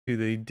to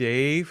the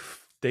day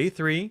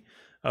three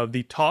of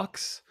the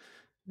talks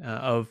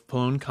of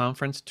Plone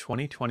Conference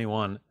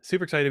 2021.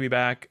 Super excited to be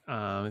back.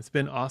 It's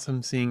been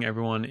awesome seeing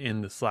everyone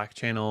in the Slack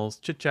channels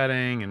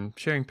chit-chatting and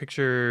sharing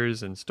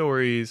pictures and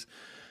stories.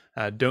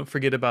 Don't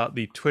forget about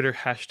the Twitter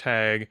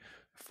hashtag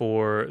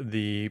for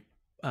the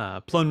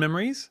Plone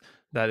memories.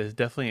 That is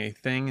definitely a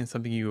thing and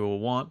something you will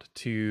want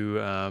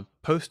to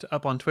post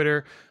up on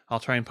Twitter. I'll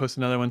try and post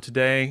another one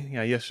today.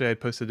 Yesterday I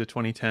posted the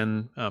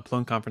 2010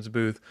 Plone Conference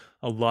booth.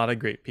 A lot of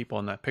great people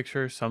in that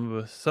picture. Some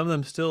of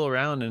them still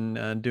around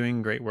and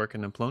doing great work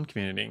in the Plone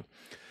community.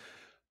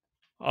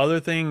 Other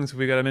things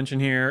we got to mention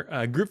here.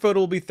 Group photo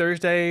will be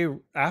Thursday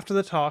after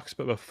the talks,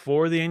 but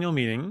before the annual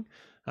meeting.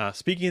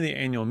 Speaking of the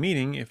annual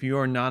meeting, if you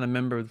are not a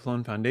member of the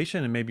Plone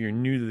Foundation and maybe you're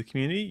new to the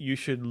community, you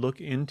should look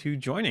into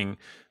joining.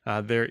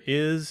 There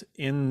is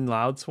in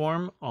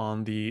Loudswarm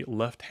on the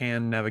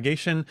left-hand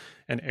navigation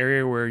an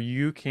area where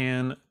you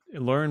can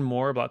learn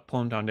more about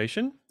Plone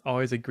Foundation.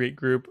 Always a great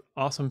group,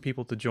 awesome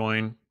people to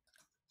join.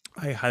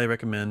 I highly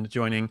recommend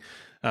joining.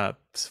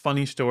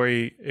 Funny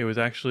story, it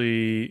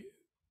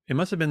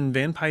must have been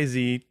Van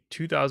Z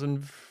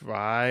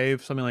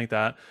 2005, something like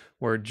that,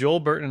 where Joel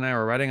Burton and I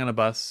were riding on a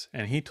bus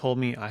and he told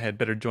me I had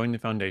better join the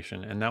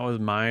foundation. And that was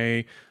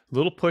my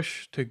little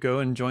push to go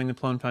and join the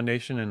Plone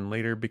Foundation and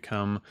later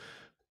become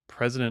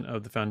president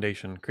of the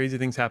foundation. Crazy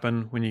things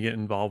happen when you get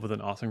involved with an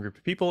awesome group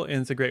of people,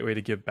 and it's a great way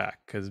to give back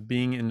because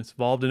being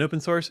involved in open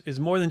source is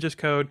more than just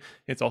code,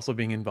 it's also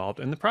being involved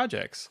in the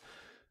projects.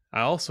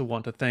 I also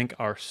want to thank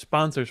our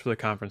sponsors for the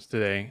conference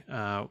today.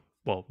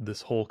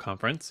 This whole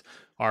conference.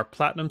 Our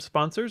platinum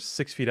sponsors,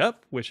 6 Feet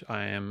Up, which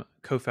I am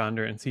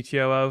co-founder and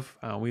CTO of.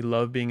 We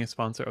love being a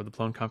sponsor of the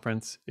Plone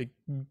Conference. It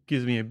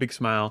gives me a big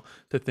smile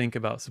to think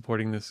about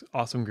supporting this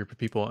awesome group of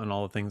people and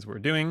all the things we're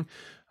doing.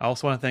 I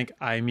also want to thank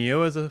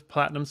IMEO as a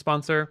platinum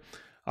sponsor.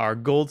 Our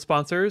gold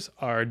sponsors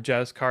are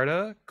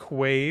Jazzcarta,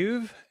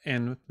 Quave,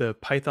 and the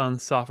Python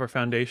Software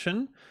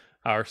Foundation.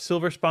 Our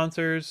silver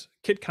sponsors,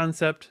 Kit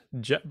Concept,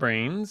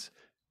 JetBrains,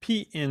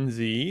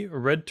 PNZ,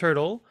 Red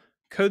Turtle,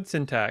 Code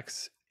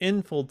Syntax,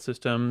 Infold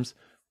Systems,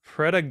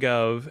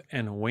 PretaGov,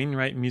 and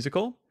Wainwright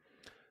Musical.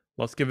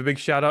 Let's give a big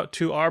shout out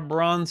to our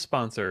bronze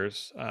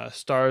sponsors,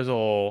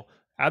 Starzol,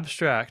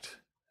 Abstract,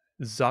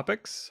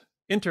 Zopix,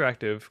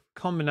 Interactive,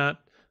 Combinat,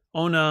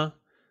 Ona,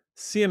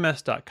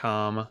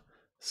 CMS.com,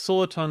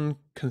 Soliton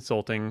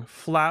Consulting,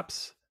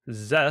 Flaps,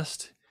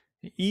 Zest,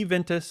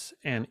 eVentus,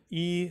 and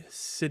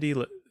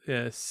eCityClick.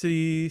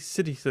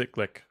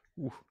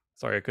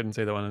 Sorry, I couldn't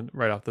say that one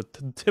right off the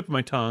tip of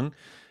my tongue.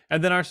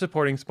 And then our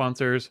supporting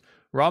sponsors,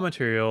 Raw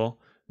Material,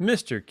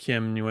 Mr.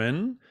 Kim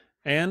Nguyen,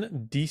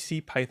 and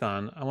DC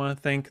Python. I want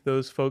to thank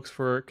those folks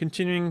for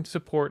continuing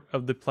support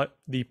of the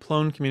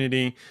Plone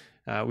community.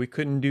 We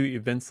couldn't do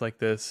events like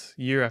this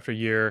year after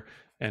year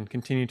and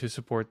continue to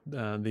support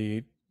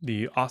the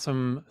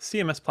awesome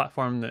CMS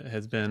platform that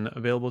has been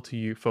available to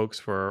you folks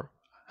for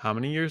how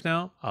many years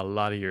now? A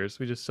lot of years.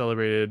 We just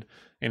celebrated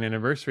an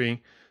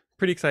anniversary.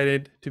 Pretty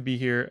excited to be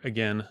here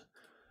again.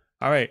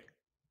 All right.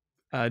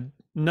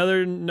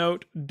 Another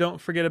note, don't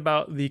forget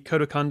about the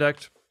Code of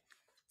Conduct.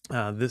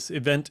 This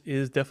event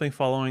is definitely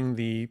following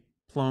the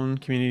Plone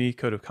Community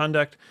Code of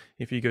Conduct.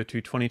 If you go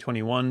to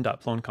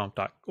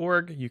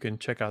 2021.ploneconf.org, you can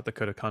check out the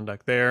Code of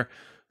Conduct there.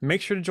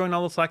 Make sure to join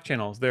all the Slack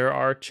channels. There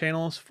are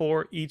channels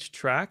for each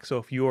track. So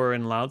if you are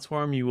in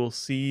Loudswarm, you will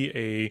see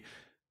a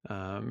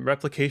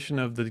replication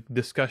of the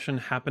discussion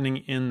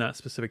happening in that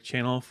specific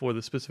channel for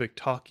the specific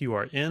talk you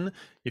are in.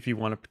 If you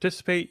want to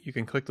participate, you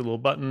can click the little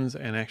buttons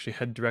and actually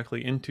head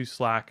directly into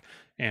Slack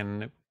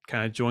and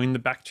kind of join the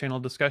back channel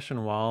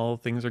discussion while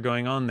things are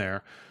going on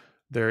there.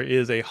 There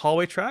is a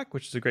hallway track,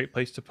 which is a great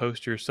place to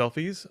post your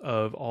selfies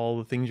of all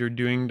the things you're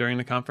doing during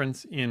the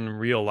conference in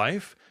real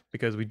life,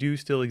 because we do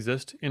still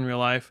exist in real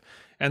life.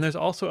 And there's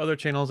also other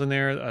channels in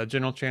there. A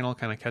general channel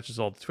kind of catches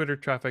all the Twitter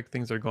traffic,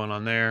 things that are going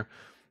on there.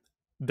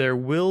 There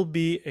will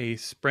be a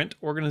sprint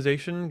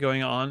organization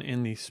going on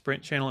in the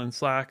sprint channel in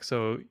Slack.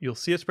 So you'll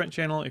see a sprint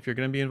channel if you're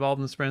going to be involved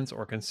in the sprints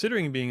or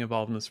considering being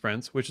involved in the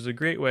sprints, which is a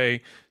great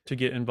way to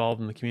get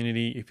involved in the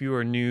community. If you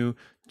are new,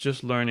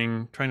 just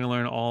learning, trying to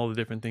learn all the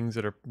different things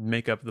that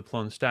make up the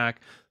Plone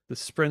stack, the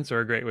sprints are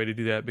a great way to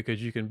do that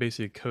because you can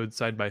basically code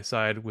side by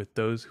side with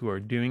those who are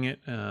doing it,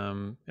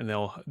 and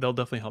they'll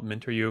definitely help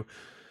mentor you.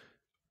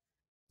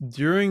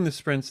 During the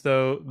sprints,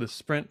 though, the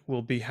sprint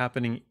will be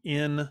happening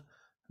in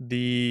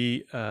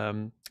the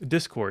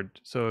Discord.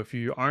 So if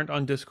you aren't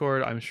on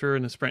Discord, I'm sure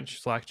in the Sprint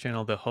Slack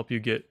channel they'll help you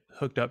get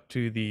hooked up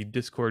to the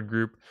Discord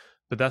group,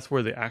 but that's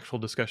where the actual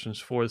discussions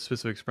for the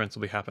specific sprints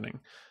will be happening.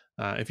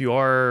 If you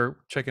are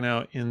checking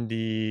out I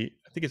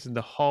think it's in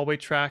the hallway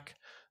track,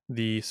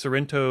 the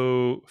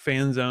Sorrento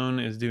fan zone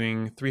is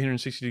doing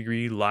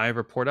 360-degree live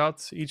report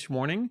outs each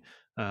morning.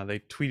 They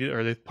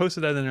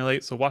posted that in there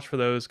late, so watch for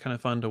those. Kind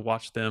of fun to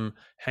watch them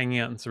hanging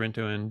out in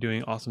Sorrento and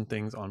doing awesome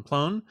things on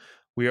Plone.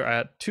 We are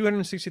at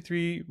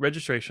 263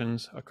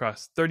 registrations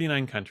across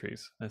 39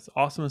 countries. It's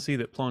awesome to see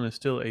that Plone is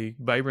still a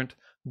vibrant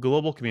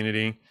global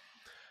community,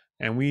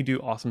 and we do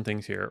awesome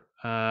things here.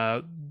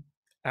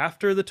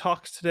 After the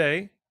talks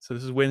today, So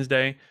this is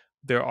Wednesday.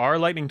 There are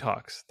lightning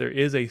talks. There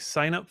is a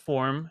sign up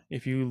form.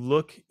 If you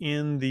look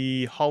in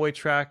the hallway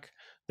track,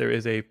 there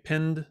is a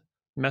pinned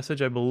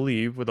message, I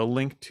believe, with a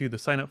link to the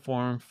sign up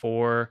form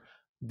for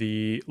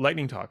the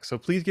lightning talk. So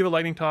please give a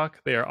lightning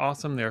talk. They are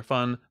awesome. They are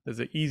fun. There's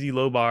an easy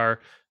low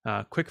bar,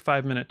 quick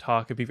 5-minute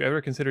talk. If you've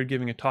ever considered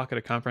giving a talk at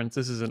a conference,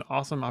 this is an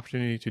awesome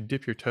opportunity to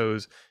dip your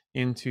toes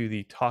into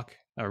the talk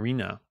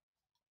arena.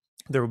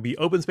 There will be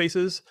open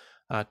spaces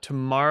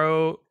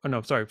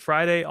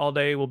Friday all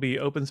day will be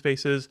open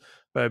spaces,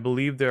 but I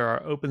believe there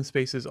are open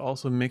spaces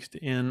also mixed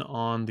in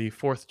on the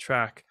fourth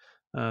track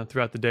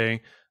throughout the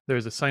day.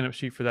 There's a sign up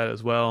sheet for that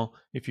as well.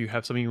 If you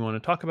have something you want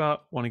to talk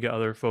about, want to get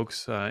other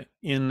folks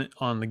in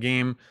on the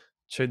game,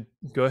 should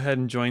go ahead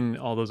and join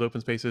all those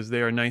open spaces.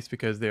 They are nice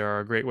because they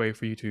are a great way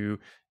for you to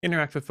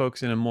interact with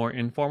folks in a more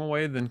informal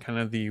way than kind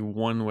of the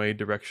one-way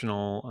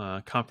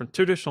directional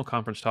traditional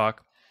conference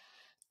talk.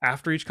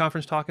 After each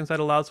conference talk inside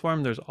a Louds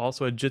forum, there's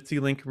also a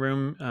Jitsi link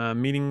room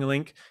meeting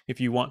link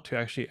if you want to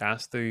actually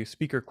ask the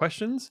speaker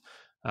questions.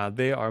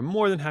 They are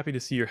more than happy to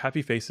see your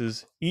happy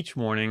faces each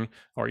morning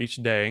or each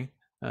day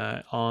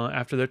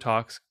after their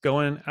talks. Go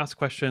in, ask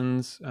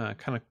questions,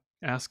 kind of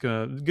ask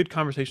good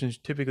conversations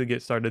typically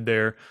get started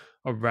there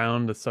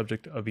around the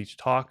subject of each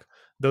talk.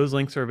 Those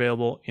links are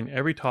available in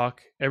every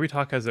talk. Every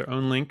talk has their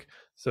own link.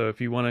 So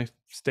if you want to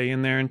stay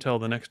in there until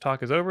the next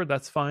talk is over,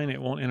 that's fine.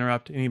 It won't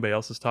interrupt anybody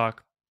else's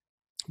talk.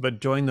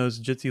 But join those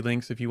Jitsi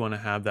links if you want to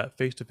have that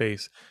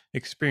face-to-face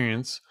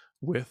experience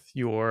with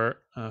your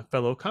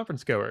fellow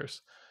conference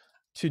goers.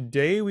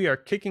 Today we are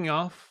kicking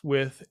off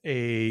with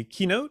a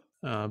keynote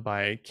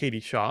by Katie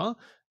Shaw.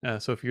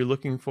 So if you're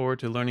looking forward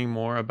to learning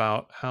more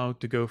about how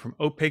to go from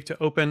opaque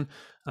to open,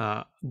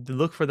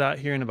 look for that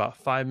here in about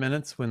 5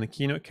 minutes when the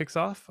keynote kicks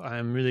off.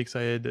 I'm really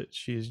excited that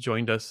she's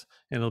joined us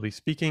and will be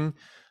speaking.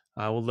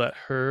 I will let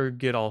her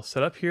get all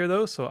set up here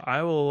though. So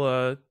I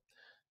will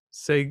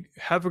say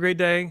have a great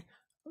day.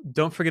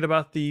 Don't forget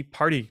about the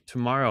party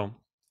tomorrow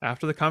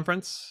after the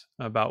conference.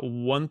 About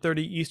 1:30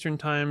 Eastern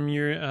time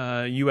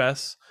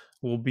US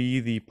will be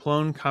the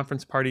Plone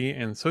conference party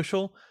and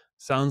social.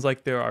 Sounds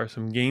like there are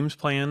some games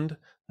planned,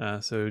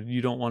 so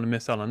you don't want to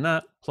miss out on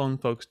that. Plone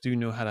folks do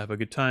know how to have a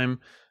good time.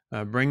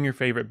 Bring your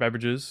favorite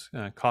beverages.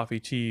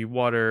 Coffee, tea,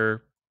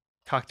 water,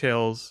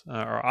 cocktails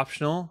are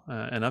optional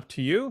and up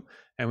to you.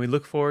 And we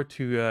look forward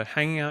to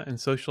hanging out and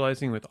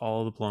socializing with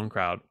all the Plone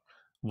crowd.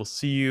 We'll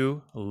see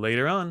you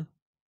later on.